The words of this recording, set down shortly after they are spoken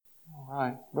All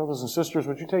right, brothers and sisters,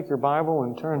 would you take your Bible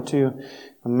and turn to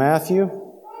Matthew,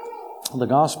 the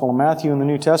Gospel of Matthew in the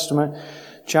New Testament,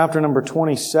 chapter number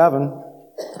 27.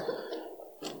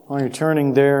 While you're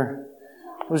turning there,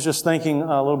 I was just thinking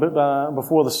a little bit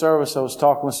before the service. I was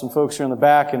talking with some folks here in the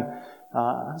back, and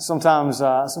sometimes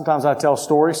I tell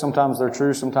stories. Sometimes they're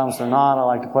true, sometimes they're not. I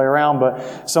like to play around,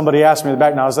 but somebody asked me in the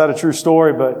back, now, is that a true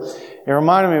story? But it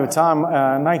reminded me of a time,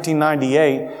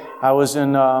 1998, I was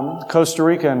in Costa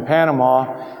Rica and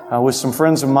Panama with some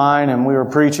friends of mine, and we were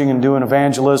preaching and doing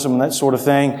evangelism and that sort of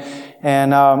thing.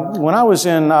 And when I was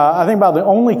in, I think about the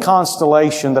only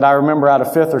constellation that I remember out of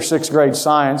 5th or 6th grade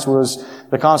science was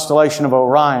the constellation of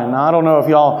Orion. Now, I don't know if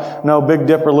y'all know Big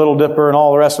Dipper, Little Dipper, and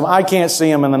all the rest of them. I can't see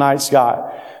them in the night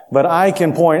sky, but I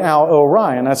can point out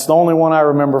Orion. That's the only one I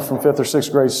remember from 5th or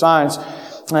 6th grade science.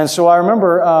 And so I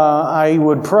remember I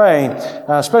would pray,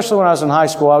 especially when I was in high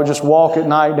school. I would just walk at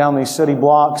night down these city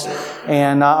blocks,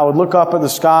 and I would look up at the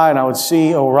sky, and I would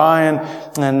see Orion,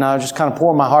 and just kind of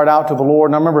pour my heart out to the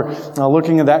Lord. And I remember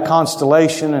looking at that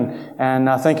constellation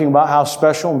and thinking about how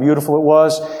special and beautiful it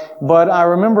was. But I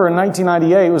remember in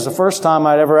 1998, it was the first time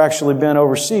I'd ever actually been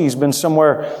overseas, been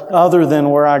somewhere other than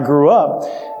where I grew up.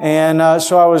 And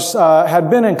so I had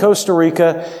been in Costa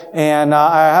Rica, and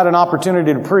I had an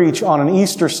opportunity to preach on an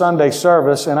Easter Sunday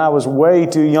service, and I was way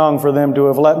too young for them to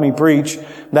have let me preach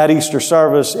that Easter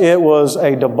service. It was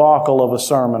a debacle of a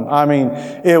sermon. I mean,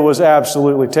 it was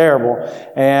absolutely terrible.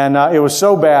 And it was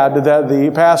so bad that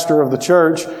the pastor of the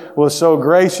church was so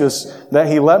gracious that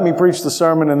he let me preach the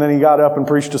sermon, and then he got up and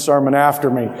preached a sermon after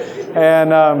me.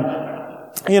 And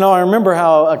I remember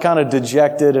how kind of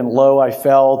dejected and low I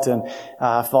felt, and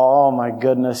I thought, oh my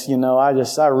goodness,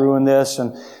 I ruined this.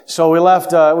 And so we left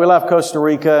Costa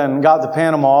Rica and got to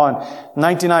Panama, and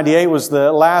 1998 was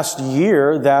the last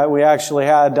year that we actually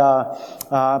had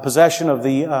possession of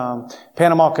the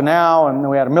Panama Canal, and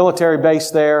we had a military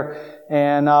base there.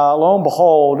 And lo and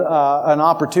behold, an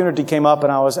opportunity came up,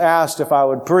 and I was asked if I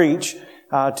would preach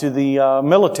to the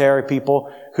military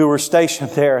people who were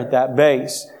stationed there at that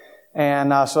base.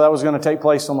 And so that was going to take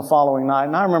place on the following night.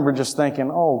 And I remember just thinking,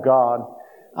 oh God,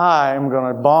 I am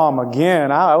going to bomb again.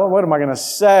 What am I going to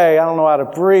say? I don't know how to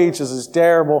preach. This is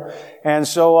terrible. And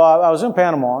so I was in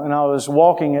Panama, and I was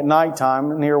walking at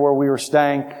nighttime near where we were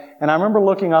staying. And I remember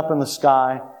looking up in the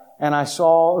sky, and I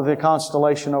saw the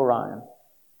constellation Orion.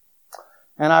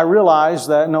 And I realized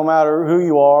that no matter who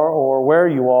you are or where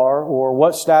you are or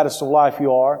what status of life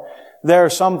you are, there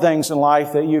are some things in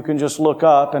life that you can just look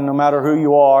up, and no matter who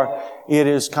you are, it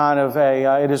is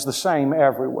it is the same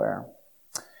everywhere.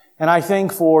 And I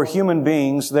think for human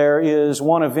beings, there is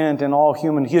one event in all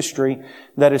human history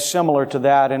that is similar to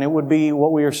that, and it would be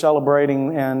what we are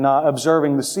celebrating and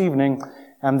observing this evening,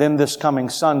 and then this coming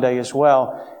Sunday as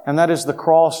well. And that is the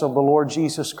cross of the Lord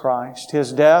Jesus Christ,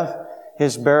 His death,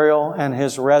 His burial, and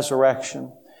His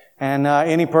resurrection. And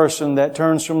any person that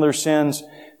turns from their sins,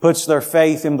 puts their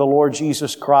faith in the Lord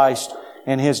Jesus Christ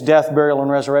and His death, burial, and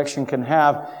resurrection can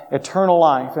have eternal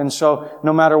life. And so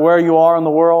no matter where you are in the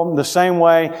world, the same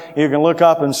way you can look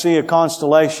up and see a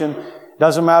constellation.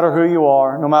 Doesn't matter who you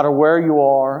are, no matter where you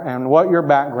are and what your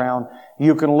background,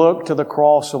 you can look to the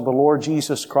cross of the Lord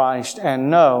Jesus Christ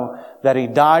and know that He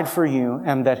died for you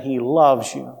and that He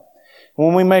loves you.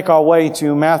 When we make our way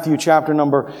to Matthew chapter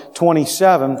number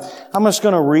 27, I'm just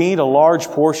going to read a large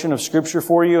portion of Scripture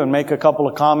for you and make a couple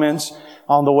of comments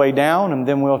on the way down, and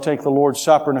then we'll take the Lord's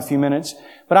Supper in a few minutes.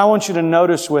 But I want you to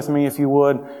notice with me, if you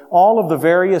would, all of the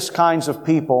various kinds of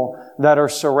people that are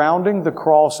surrounding the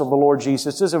cross of the Lord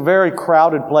Jesus. It's a very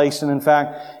crowded place, and in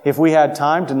fact, if we had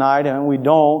time tonight, and we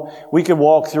don't, we could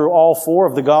walk through all 4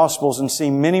 of the Gospels and see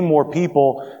many more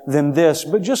people than this.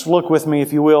 But just look with me,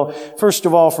 if you will. First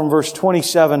of all, from verse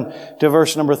 27 to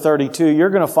verse number 32, you're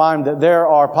going to find that there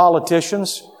are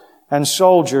politicians and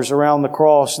soldiers around the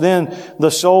cross. Then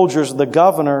the soldiers, the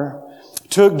governor,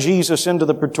 took Jesus into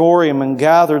the praetorium and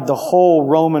gathered the whole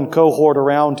Roman cohort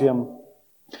around Him.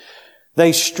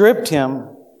 They stripped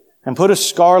Him and put a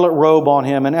scarlet robe on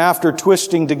Him, and after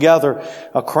twisting together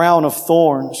a crown of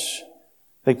thorns,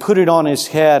 they put it on His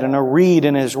head and a reed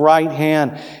in His right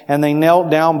hand, and they knelt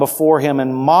down before Him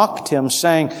and mocked Him,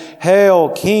 saying, "Hail,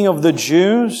 King of the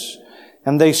Jews!"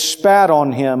 And they spat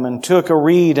on Him and took a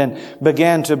reed and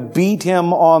began to beat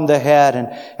Him on the head. And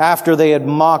after they had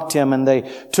mocked Him, and they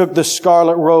took the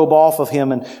scarlet robe off of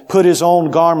Him and put His own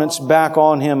garments back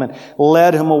on Him and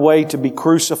led Him away to be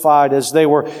crucified. As they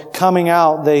were coming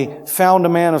out, they found a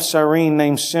man of Cyrene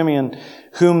named Simeon,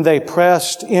 whom they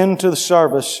pressed into the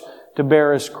service to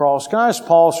bear His cross. Can I just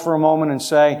pause for a moment and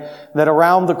say that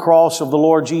around the cross of the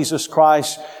Lord Jesus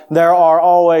Christ, there are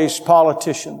always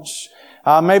politicians.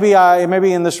 Maybe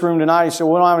in this room tonight, you say,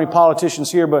 well, we don't have any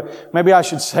politicians here, but maybe I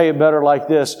should say it better like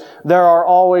this. There are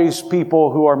always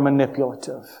people who are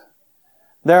manipulative.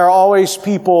 There are always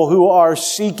people who are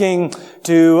seeking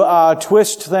to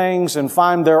twist things and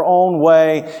find their own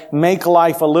way, make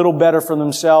life a little better for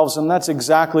themselves, and that's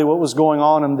exactly what was going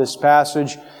on in this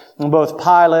passage. Both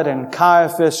Pilate and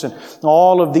Caiaphas and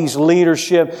all of these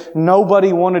leadership,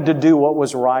 nobody wanted to do what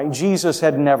was right. Jesus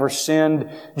had never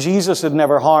sinned. Jesus had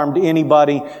never harmed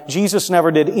anybody. Jesus never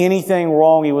did anything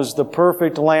wrong. He was the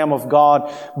perfect Lamb of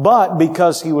God. But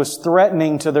because He was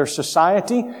threatening to their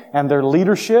society and their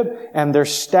leadership and their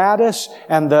status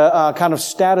and the kind of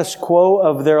status quo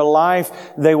of their life,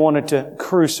 they wanted to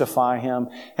crucify Him.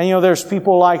 And there's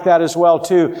people like that as well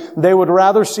too. They would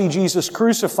rather see Jesus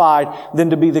crucified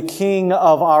than to be the king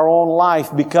of our own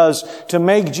life, because to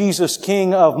make Jesus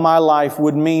king of my life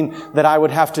would mean that I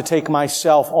would have to take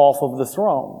myself off of the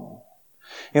throne.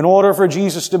 In order for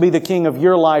Jesus to be the king of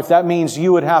your life, that means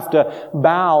you would have to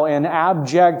bow in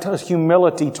abject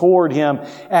humility toward Him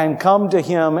and come to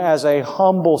Him as a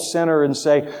humble sinner and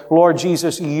say, Lord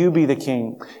Jesus, You be the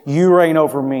king. You reign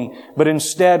over me. But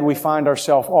instead, we find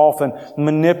ourselves often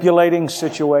manipulating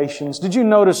situations. Did you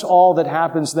notice all that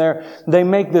happens there? They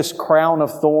make this crown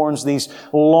of thorns, these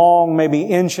long, maybe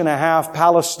 1.5 inch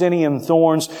Palestinian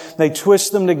thorns. They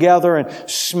twist them together and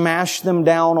smash them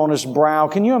down on His brow.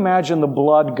 Can you imagine the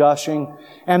blood gushing?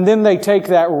 And then they take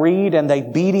that reed and they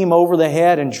beat Him over the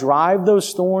head and drive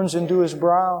those thorns into His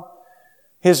brow.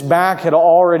 His back had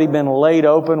already been laid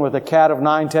open with a cat of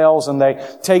nine tails, and they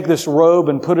take this robe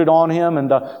and put it on Him, and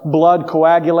the blood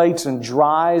coagulates and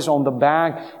dries on the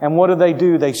back. And what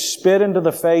do? They spit into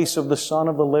the face of the Son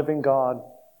of the living God.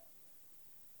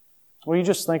 Will you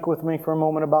just think with me for a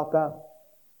moment about that?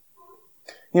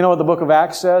 You know what the book of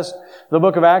Acts says? The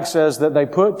book of Acts says that they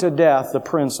put to death the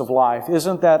Prince of Life.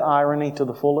 Isn't that irony to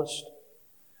the fullest?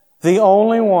 The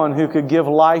only one who could give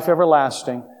life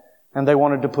everlasting, and they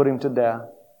wanted to put Him to death.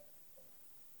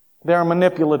 There are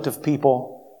manipulative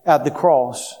people at the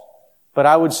cross. But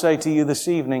I would say to you this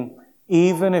evening,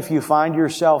 even if you find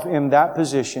yourself in that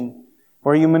position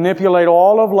where you manipulate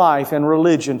all of life and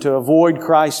religion to avoid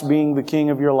Christ being the King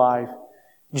of your life,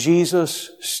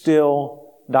 Jesus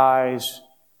still dies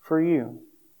for you.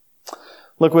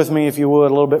 Look with me, if you would,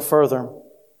 a little bit further.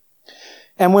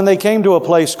 And when they came to a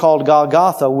place called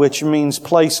Golgotha, which means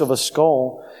place of a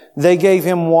skull, they gave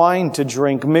Him wine to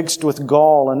drink mixed with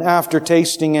gall, and after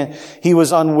tasting it, He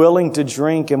was unwilling to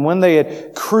drink. And when they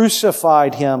had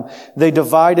crucified Him, they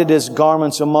divided His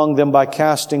garments among them by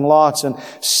casting lots, and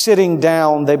sitting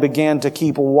down, they began to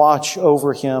keep watch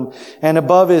over Him. And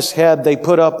above His head, they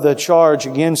put up the charge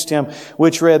against Him,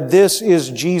 which read, "This is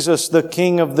Jesus, the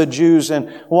King of the Jews."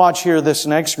 And watch here this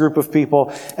next group of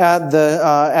people. At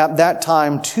that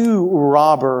time, 2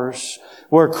 robbers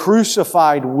were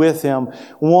crucified with Him,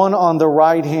 one on the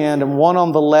right hand and one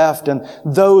on the left, and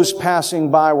those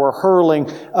passing by were hurling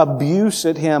abuse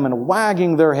at Him and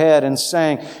wagging their head and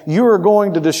saying, "You are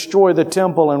going to destroy the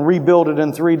temple and rebuild it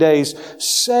in 3 days.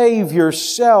 Save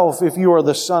yourself if you are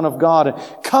the Son of God, and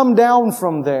come down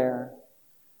from there."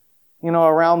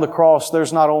 Around the cross,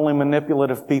 there's not only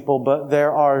manipulative people, but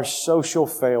there are social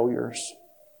failures.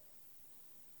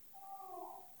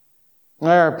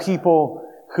 There are people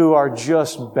who are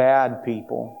just bad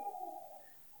people.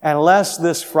 Unless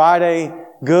this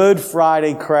Good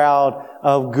Friday crowd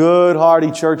of good,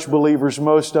 hearty church believers,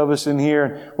 most of us in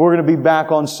here, we're going to be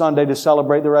back on Sunday to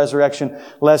celebrate the resurrection,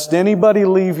 lest anybody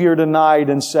leave here tonight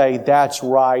and say, "That's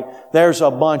right, there's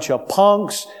a bunch of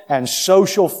punks and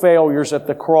social failures at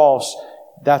the cross."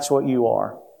 That's what you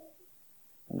are.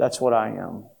 That's what I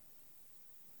am.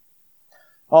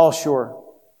 Oh, sure.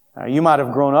 Now, you might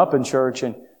have grown up in church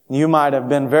and you might have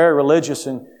been very religious,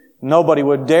 and nobody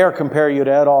would dare compare you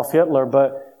to Adolf Hitler,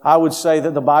 but I would say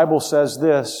that the Bible says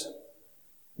this,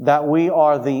 that we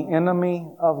are the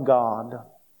enemy of God.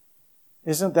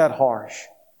 Isn't that harsh?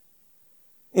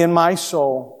 In my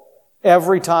soul,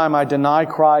 every time I deny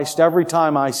Christ, every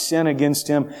time I sin against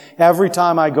Him, every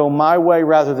time I go my way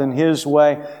rather than His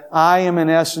way, I am in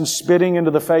essence spitting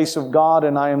into the face of God,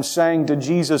 and I am saying to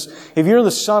Jesus, "If you're the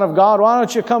Son of God, why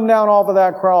don't you come down off of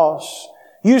that cross?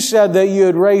 You said that you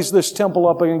had raised this temple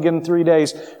up again in 3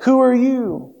 days. Who are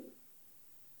you?"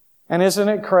 And isn't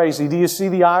it crazy? Do you see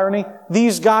the irony?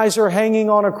 These guys are hanging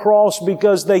on a cross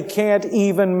because they can't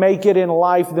even make it in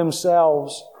life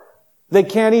themselves. They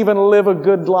can't even live a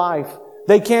good life.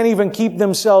 They can't even keep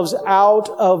themselves out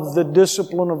of the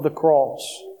discipline of the cross.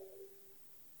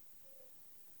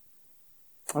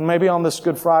 And maybe on this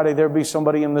Good Friday, there'll be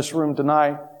somebody in this room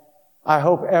tonight. I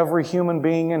hope every human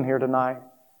being in here tonight,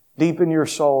 deep in your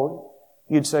soul,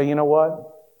 you'd say, you know what?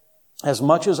 As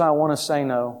much as I want to say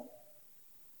no,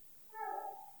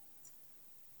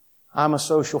 I'm a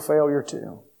social failure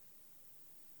too.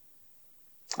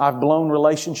 I've blown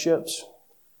relationships.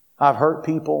 I've hurt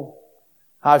people.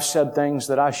 I've said things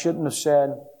that I shouldn't have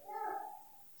said.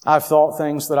 I've thought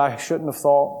things that I shouldn't have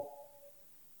thought.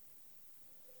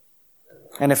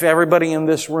 And if everybody in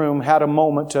this room had a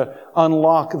moment to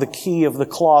unlock the key of the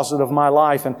closet of my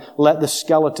life and let the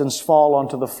skeletons fall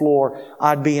onto the floor,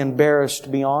 I'd be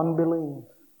embarrassed beyond belief.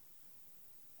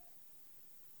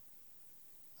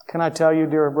 Can I tell you,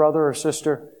 dear brother or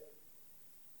sister,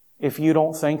 if you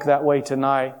don't think that way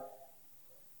tonight,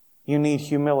 you need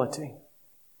humility.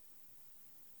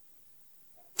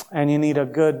 And you need a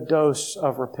good dose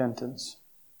of repentance.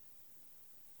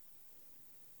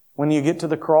 When you get to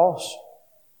the cross,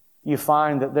 you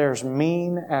find that there's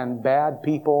mean and bad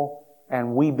people,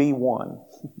 and we be one.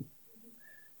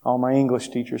 Oh, my English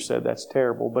teacher said that's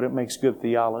terrible, but it makes good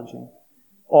theology.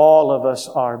 All of us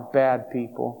are bad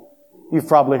people. You've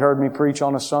probably heard me preach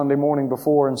on a Sunday morning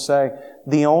before and say,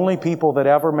 the only people that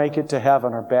ever make it to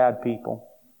heaven are bad people.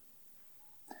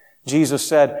 Jesus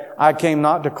said, I came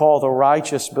not to call the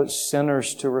righteous, but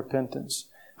sinners to repentance.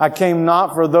 I came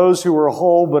not for those who were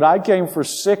whole, but I came for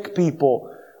sick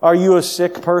people. Are you a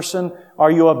sick person? Are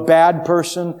you a bad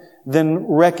person? Then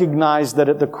recognize that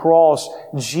at the cross,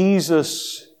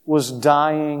 Jesus was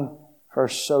dying for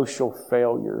social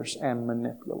failures and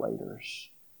manipulators.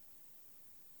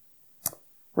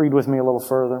 Read with me a little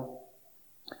further.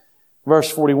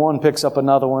 Verse 41 picks up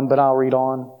another one, but I'll read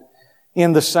on.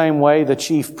 In the same way, the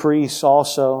chief priests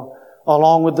also,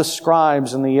 along with the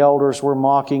scribes and the elders, were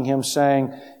mocking Him,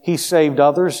 saying, He saved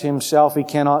others, Himself He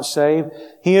cannot save.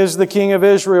 He is the King of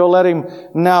Israel. Let Him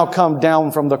now come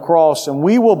down from the cross, and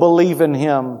we will believe in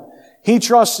Him. He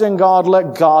trusts in God.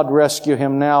 Let God rescue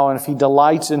Him now. And if He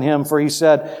delights in Him, for He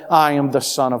said, I am the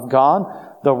Son of God.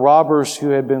 The robbers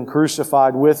who had been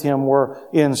crucified with Him were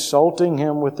insulting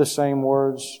Him with the same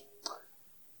words.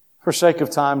 For sake of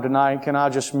time tonight, can I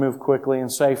just move quickly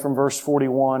and say from verse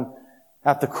 41,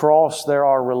 at the cross there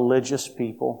are religious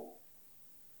people.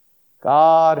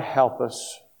 God help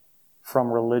us from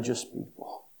religious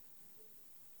people.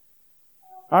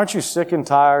 Aren't you sick and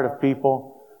tired of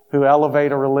people who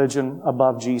elevate a religion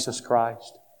above Jesus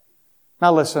Christ?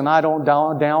 Now listen, I don't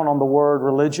down on the word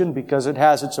religion because it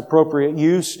has its appropriate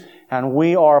use and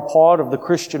we are a part of the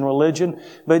Christian religion.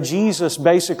 But Jesus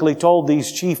basically told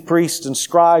these chief priests and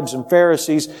scribes and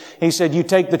Pharisees, He said, you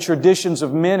take the traditions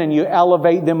of men and you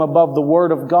elevate them above the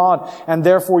Word of God, and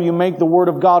therefore you make the Word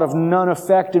of God of none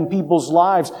effect in people's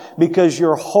lives because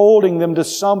you're holding them to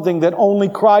something that only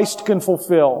Christ can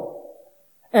fulfill.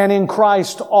 And in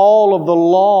Christ, all of the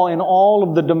law and all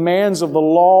of the demands of the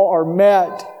law are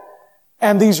met.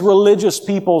 And these religious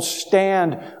people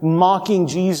stand mocking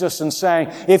Jesus and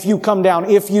saying, if you come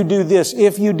down, if you do this,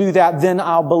 if you do that, then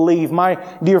I'll believe. My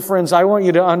dear friends, I want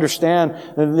you to understand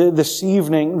this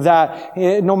evening that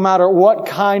no matter what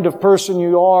kind of person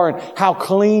you are and how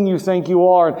clean you think you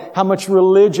are and how much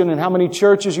religion and how many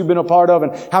churches you've been a part of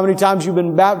and how many times you've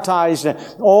been baptized and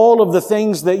all of the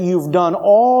things that you've done,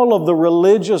 all of the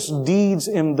religious deeds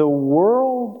in the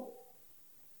world,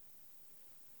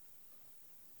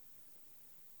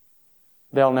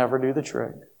 they'll never do the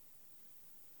trick.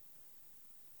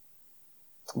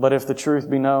 But if the truth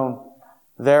be known,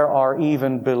 there are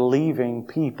even believing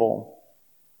people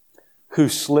who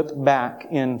slip back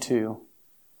into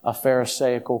a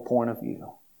Pharisaical point of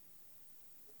view,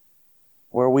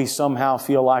 where we somehow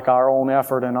feel like our own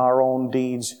effort and our own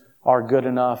deeds are good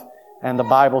enough, and the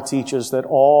Bible teaches that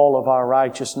all of our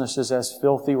righteousness is as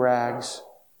filthy rags.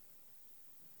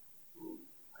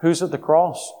 Who's at the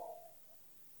cross?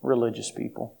 Religious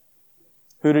people.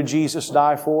 Who did Jesus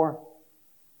die for?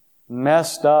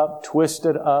 Messed up,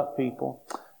 twisted up people.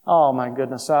 Oh my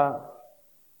goodness.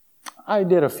 I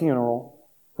did a funeral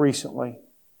recently.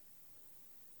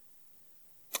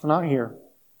 Not here.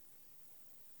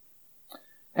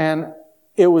 And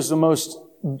it was the most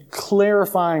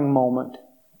clarifying moment.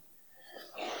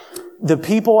 The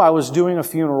people I was doing a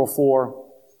funeral for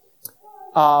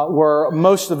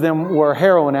most of them were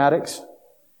heroin addicts.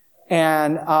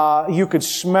 And you could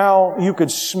smell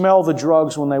the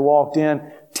drugs when they walked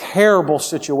in. Terrible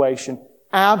situation.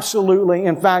 Absolutely.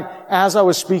 In fact, as I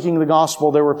was speaking the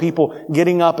gospel, there were people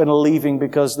getting up and leaving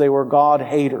because they were God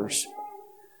haters.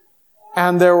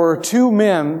 And there were two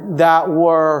men that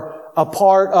were a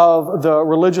part of the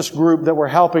religious group that were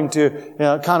helping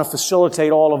to kind of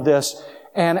facilitate all of this.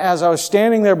 And as I was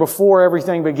standing there before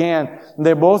everything began,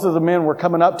 both of the men were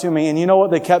coming up to me, and you know what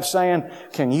they kept saying?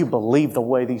 Can you believe the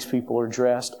way these people are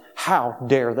dressed? How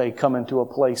dare they come into a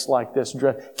place like this?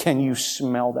 Can you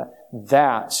smell that?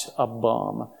 That's a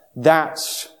bum.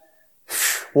 That's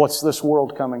what's this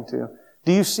world coming to.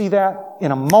 Do you see that?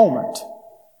 In a moment,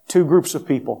 two groups of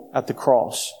people at the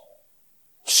cross.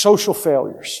 Social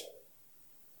failures.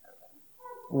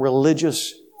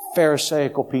 Religious,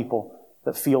 Pharisaical people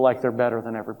that feel like they're better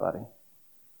than everybody.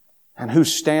 And who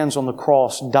stands on the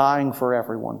cross dying for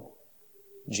everyone?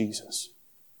 Jesus.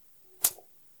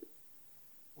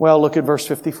 Well, look at verse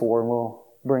 54 and we'll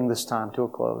bring this time to a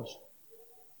close.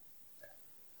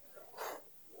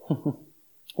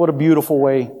 What a beautiful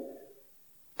way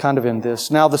kind of end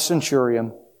this. Now the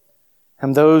centurion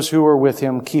and those who were with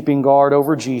him keeping guard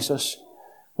over Jesus,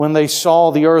 when they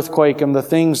saw the earthquake and the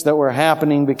things that were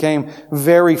happening, became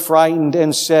very frightened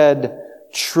and said,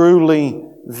 "Truly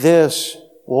this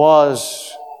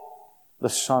was the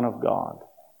Son of God."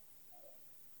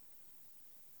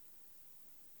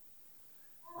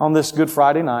 On this Good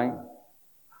Friday night,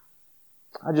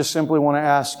 I just simply want to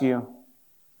ask you,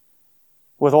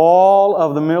 with all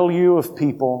of the milieu of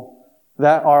people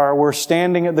that were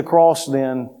standing at the cross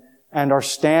then and are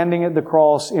standing at the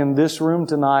cross in this room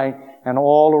tonight and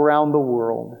all around the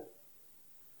world,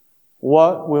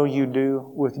 what will you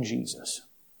do with Jesus?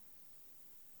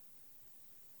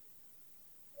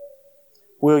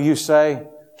 Will you say,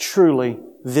 "Truly,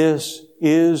 this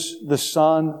is the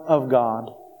Son of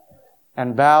God,"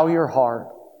 and bow your heart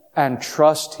and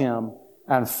trust Him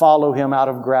and follow Him out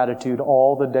of gratitude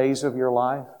all the days of your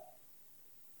life?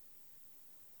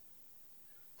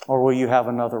 Or will you have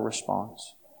another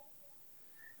response?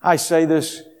 I say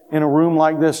this in a room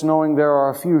like this knowing there are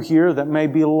a few here that may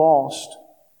be lost.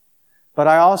 But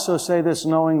I also say this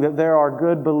knowing that there are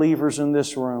good believers in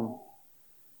this room.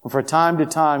 And from time to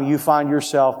time you find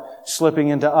yourself slipping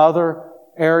into other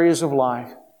areas of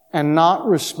life and not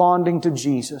responding to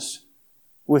Jesus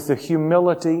with the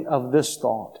humility of this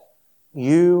thought: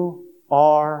 you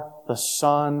are the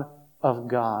Son of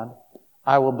God.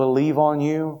 I will believe on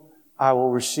you, I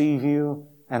will receive you,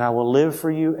 and I will live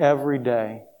for you every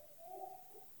day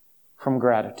from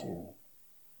gratitude.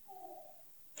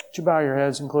 Would you bow your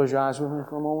heads and close your eyes with me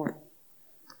for a moment?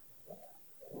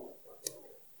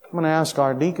 I'm going to ask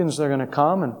our deacons, they're going to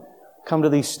come to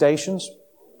these stations.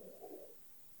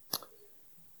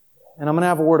 And I'm going to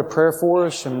have a word of prayer for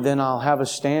us, and then I'll have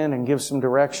us stand and give some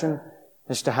direction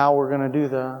as to how we're going to do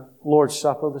the Lord's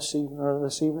Supper this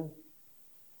evening.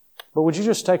 But would you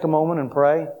just take a moment and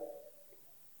pray?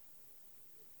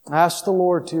 Ask the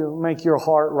Lord to make your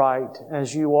heart right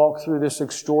as you walk through this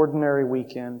extraordinary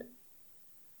weekend.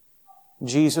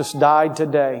 Jesus died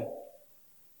today.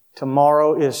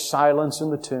 Tomorrow is silence in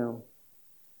the tomb.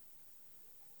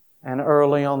 And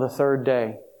early on the third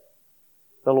day,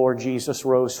 the Lord Jesus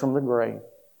rose from the grave,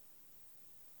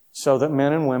 so that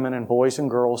men and women and boys and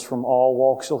girls from all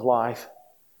walks of life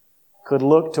could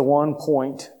look to one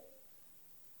point,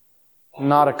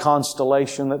 not a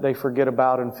constellation that they forget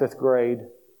about in 5th grade,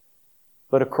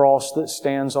 but a cross that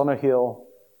stands on a hill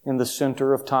in the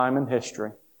center of time and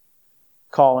history,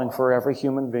 calling for every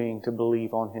human being to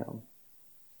believe on Him.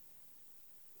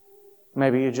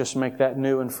 Maybe you just make that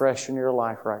new and fresh in your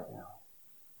life right now.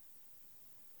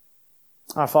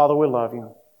 Our Father, we love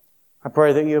You. I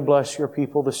pray that You bless Your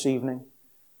people this evening.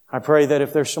 I pray that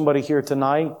if there's somebody here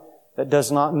tonight that does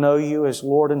not know You as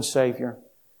Lord and Savior,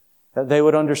 that they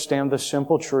would understand the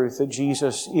simple truth that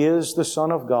Jesus is the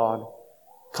Son of God,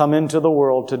 come into the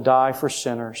world to die for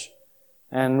sinners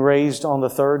and raised on the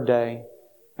third day.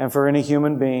 And for any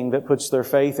human being that puts their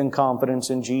faith and confidence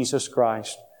in Jesus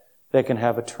Christ, they can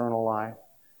have eternal life.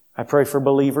 I pray for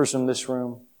believers in this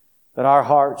room that our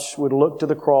hearts would look to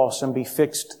the cross and be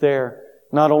fixed there,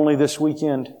 not only this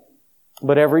weekend,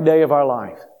 but every day of our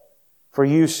life. For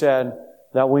You said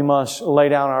that we must lay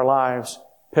down our lives,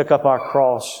 pick up our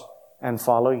cross, and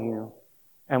follow You.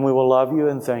 And we will love You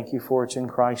and thank You for it. In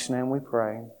Christ's name we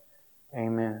pray.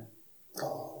 Amen.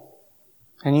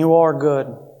 And You are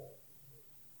good.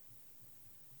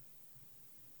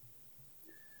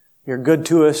 You're good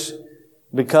to us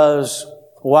because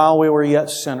while we were yet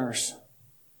sinners,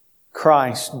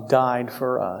 Christ died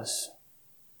for us.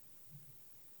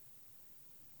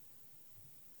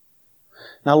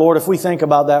 Now, Lord, if we think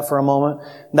about that for a moment,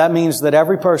 that means that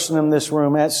every person in this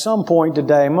room at some point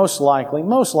today, most likely,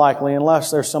 unless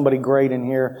there's somebody great in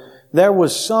here, there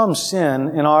was some sin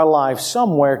in our life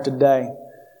somewhere today.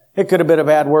 It could have been a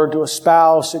bad word to a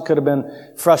spouse. It could have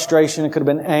been frustration. It could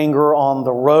have been anger on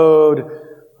the road.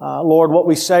 Lord, what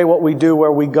we say, what we do,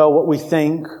 where we go, what we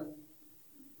think.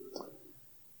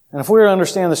 And if we were to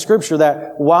understand the Scripture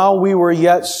that while we were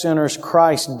yet sinners,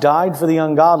 Christ died for the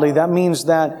ungodly, that means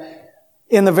that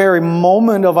in the very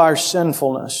moment of our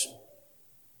sinfulness.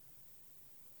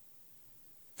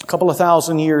 A couple of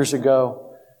thousand years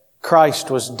ago,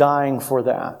 Christ was dying for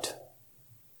that,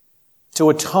 to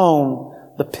atone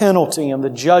the penalty and the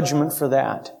judgment for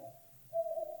that,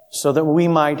 so that we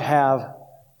might have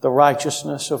the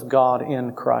righteousness of God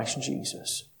in Christ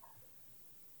Jesus.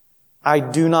 I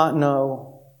do not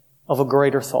know of a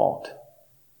greater thought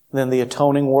than the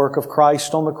atoning work of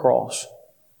Christ on the cross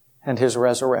and His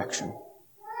resurrection.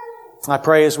 I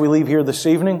pray as we leave here this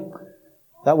evening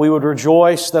that we would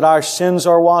rejoice that our sins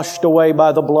are washed away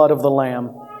by the blood of the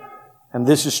Lamb. And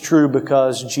this is true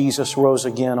because Jesus rose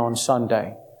again on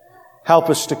Sunday. Help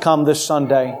us to come this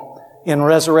Sunday in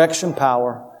resurrection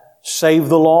power, save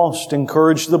the lost,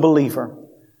 encourage the believer,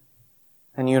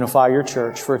 and unify your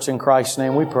church. For it's in Christ's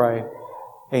name we pray.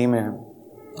 Amen.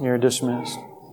 You're dismissed.